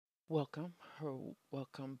Welcome or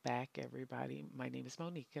welcome back, everybody. My name is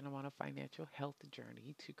Monique, and I'm on a financial health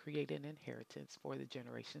journey to create an inheritance for the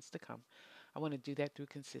generations to come. I want to do that through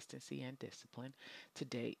consistency and discipline.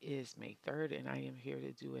 Today is May 3rd, and I am here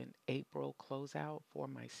to do an April closeout for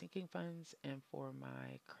my sinking funds and for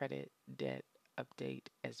my credit debt update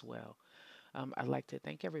as well. I'd like to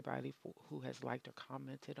thank everybody who has liked or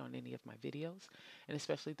commented on any of my videos, and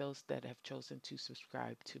especially those that have chosen to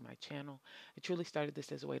subscribe to my channel. I truly started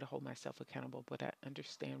this as a way to hold myself accountable, but I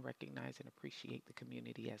understand, recognize, and appreciate the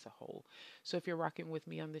community as a whole. So if you're rocking with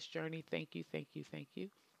me on this journey, thank you, thank you, thank you.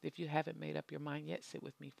 If you haven't made up your mind yet, sit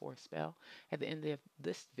with me for a spell. At the end of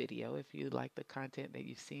this video, if you like the content that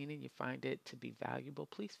you've seen and you find it to be valuable,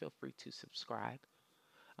 please feel free to subscribe.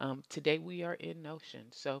 Today we are in Notion.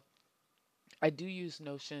 So I do use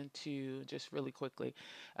Notion to just really quickly.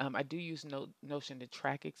 I do use Notion to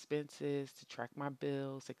track expenses, to track my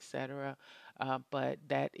bills, etc. But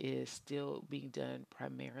that is still being done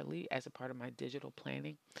primarily as a part of my digital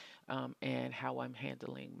planning and how I'm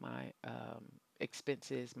handling my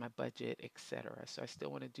expenses, my budget, etc. So I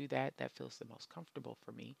still want to do that. That feels the most comfortable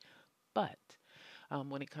for me. But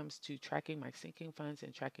when it comes to tracking my sinking funds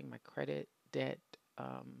and tracking my credit debt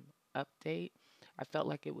update, I felt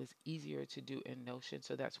like it was easier to do in Notion.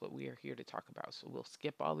 So that's what we are here to talk about. So we'll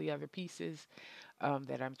skip all the other pieces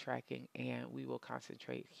that I'm tracking and we will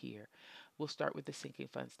concentrate here. We'll start with the sinking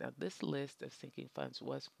funds. Now, this list of sinking funds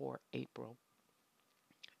was for April.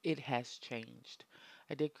 It has changed.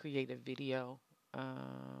 I did create a video,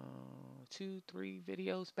 two, three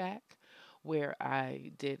videos back, where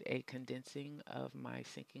I did a condensing of my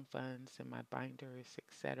sinking funds and my binders,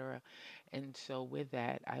 etc. And so with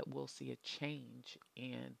that, I will see a change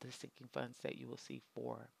in the sinking funds that you will see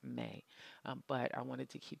for May. But I wanted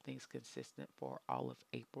to keep things consistent for all of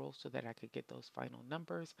April so that I could get those final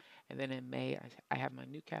numbers. And then in May, I have my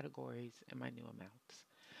new categories and my new amounts.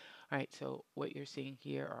 All right, so what you're seeing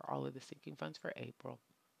here are all of the sinking funds for April.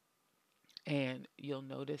 And you'll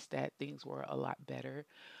notice that things were a lot better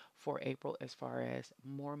for April as far as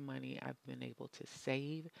more money I've been able to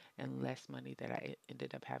save and less money that I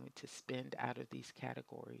ended up having to spend out of these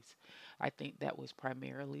categories. I think that was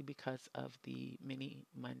primarily because of the mini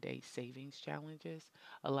Monday savings challenges.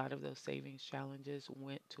 A lot of those savings challenges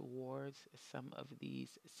went towards some of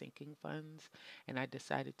these sinking funds, and I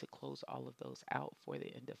decided to close all of those out for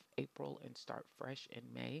the end of April and start fresh in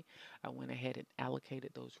May. I went ahead and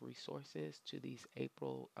allocated those resources to these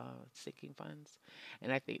April sinking funds.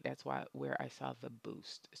 And I think that's where I saw the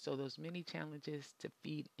boost. So those mini challenges to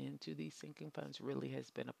feed into these sinking funds really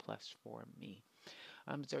has been a plus for me.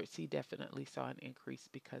 Xerxes definitely saw an increase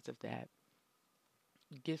because of that.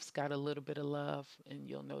 Gifts got a little bit of love, and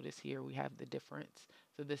you'll notice here we have the difference.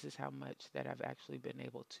 So this is how much that I've actually been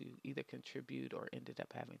able to either contribute or ended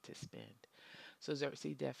up having to spend. So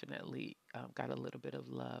Xerxes definitely got a little bit of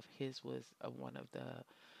love. His was one of the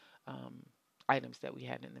um, items that we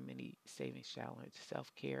had in the mini savings challenge.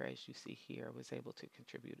 Self care, as you see here, was able to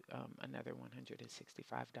contribute another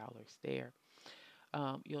 $165 there.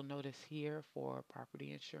 You'll notice here for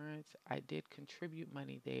property insurance, I did contribute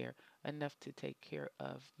money there enough to take care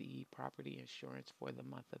of the property insurance for the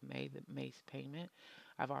month of May, the May's payment.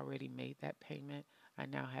 I've already made that payment. I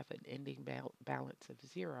now have an ending balance of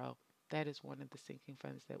zero. That is one of the sinking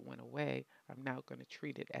funds that went away. I'm now going to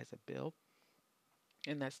treat it as a bill,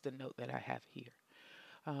 and that's the note that I have here.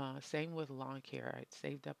 Same with lawn care. I'd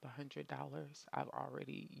saved up $100. I've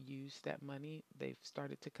already used that money. They've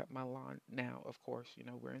started to cut my lawn now. Of course,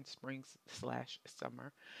 we're in spring slash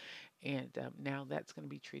summer, and now that's going to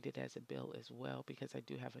be treated as a bill as well because I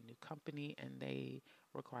do have a new company and they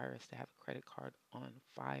require us to have a credit card on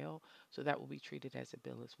file. So that will be treated as a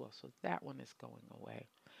bill as well. So that one is going away.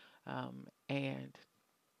 And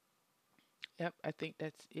yep, I think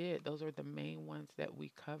that's it. Those are the main ones that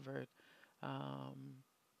we covered. Um,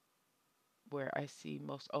 where I see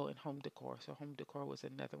most, oh, and home decor. So home decor was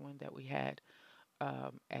another one that we had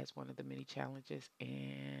as one of the mini challenges,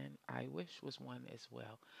 and I wish was one as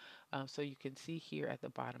well. So you can see here at the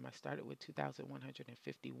bottom, I started with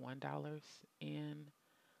 $2,151 in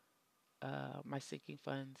my sinking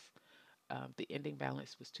funds. The ending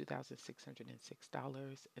balance was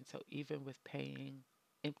 $2,606, and so even with paying,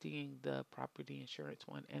 emptying the property insurance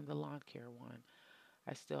one and the lawn care one,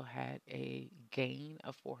 I still had a gain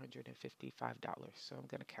of $455. So I'm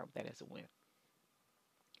going to count that as a win.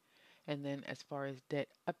 And then as far as debt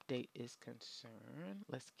update is concerned,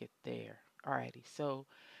 let's get there. Alrighty, so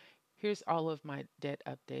here's all of my debt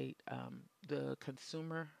update. The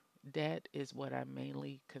consumer debt is what I'm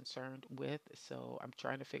mainly concerned with. So I'm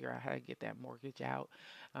trying to figure out how to get that mortgage out.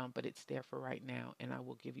 But it's there for right now. And I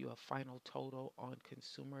will give you a final total on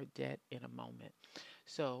consumer debt in a moment.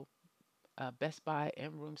 So Best Buy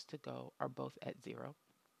and Rooms to Go are both at zero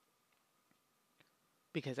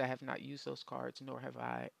because I have not used those cards, nor have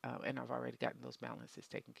and I've already gotten those balances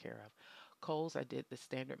taken care of. Kohl's, I did the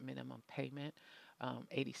standard minimum payment,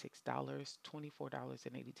 $86,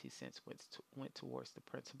 $24.82 went towards the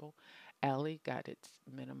principal. Ally got its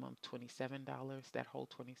minimum $27. That whole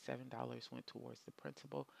 $27 went towards the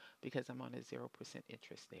principal because I'm on a 0%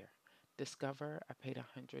 interest there. Discover, I paid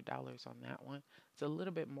 $100 on that one. It's a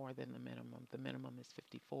little bit more than the minimum. The minimum is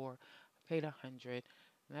 54. I paid 100.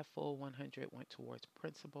 And that full 100 went towards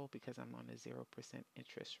principal because I'm on a 0%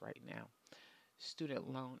 interest right now. Student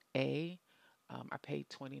loan A, I paid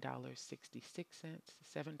 $20.66.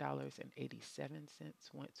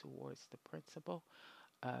 $7.87 went towards the principal.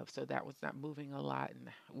 So that was not moving a lot, and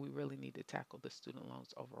we really need to tackle the student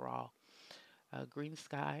loans overall. Green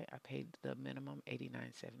Sky, I paid the minimum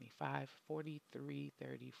 $89.75.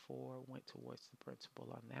 $43.34 went towards the principal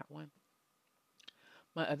on that one.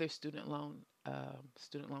 My other student loan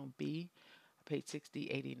B, I paid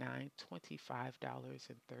 $60.89,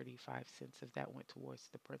 $25.35 of that went towards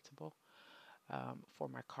the principal. For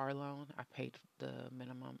my car loan, I paid the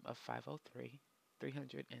minimum of 503,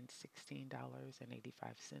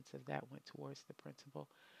 $316.85 of that went towards the principal.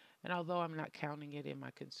 And although I'm not counting it in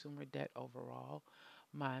my consumer debt overall,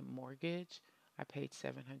 my mortgage, I paid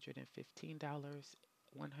 $715.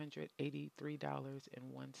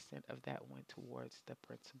 $183.01 of that went towards the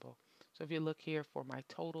principal. So if you look here for my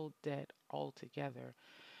total debt altogether,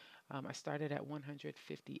 I started at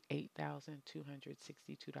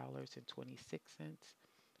 $158,262.26.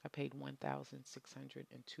 I paid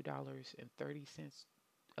 $1,602.30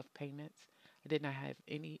 of payments. I did not have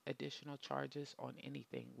any additional charges on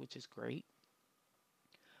anything, which is great.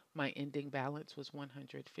 My ending balance was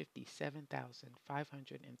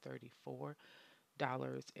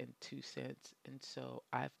 $157,534.02. And so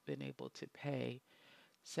I've been able to pay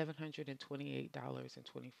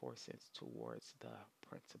 $728.24 towards the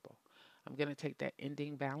principal. I'm going to take that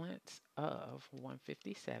ending balance of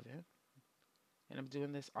 157, and I'm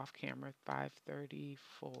doing this off camera,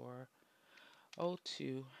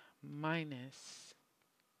 534.02 minus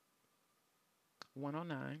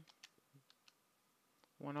 109,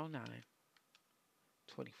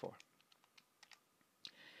 109.24.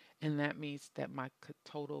 And that means that my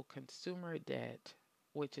total consumer debt,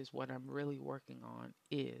 which is what I'm really working on,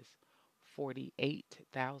 is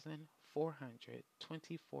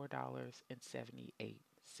 $48,424.78.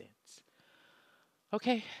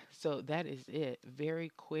 Okay, so that is it. Very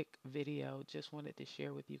quick video. Just wanted to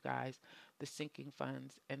share with you guys the sinking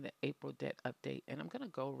funds and the April debt update. And I'm going to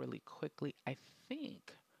go really quickly. I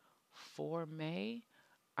think for May,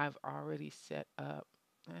 I've already set up,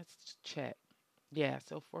 let's check. Yeah,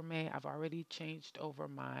 so for May, I've already changed over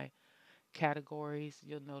my categories.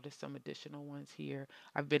 You'll notice some additional ones here.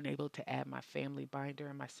 I've been able to add my family binder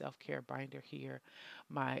and my self-care binder here.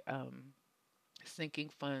 My sinking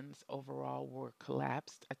funds overall were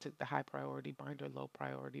collapsed. I took the high priority binder, low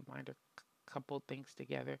priority binder, coupled things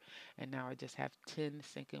together, and now I just have 10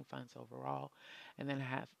 sinking funds overall. And then I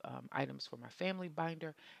have items for my family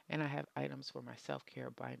binder, and I have items for my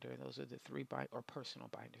self-care binder. Those are the or personal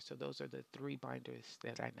binders. So those are the three binders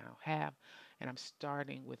that I now have, and I'm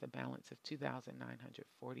starting with a balance of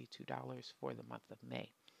 $2,942 for the month of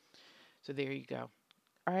May. So there you go.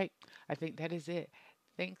 All right, I think that is it.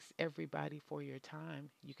 Thanks everybody for your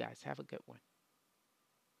time. You guys have a good one.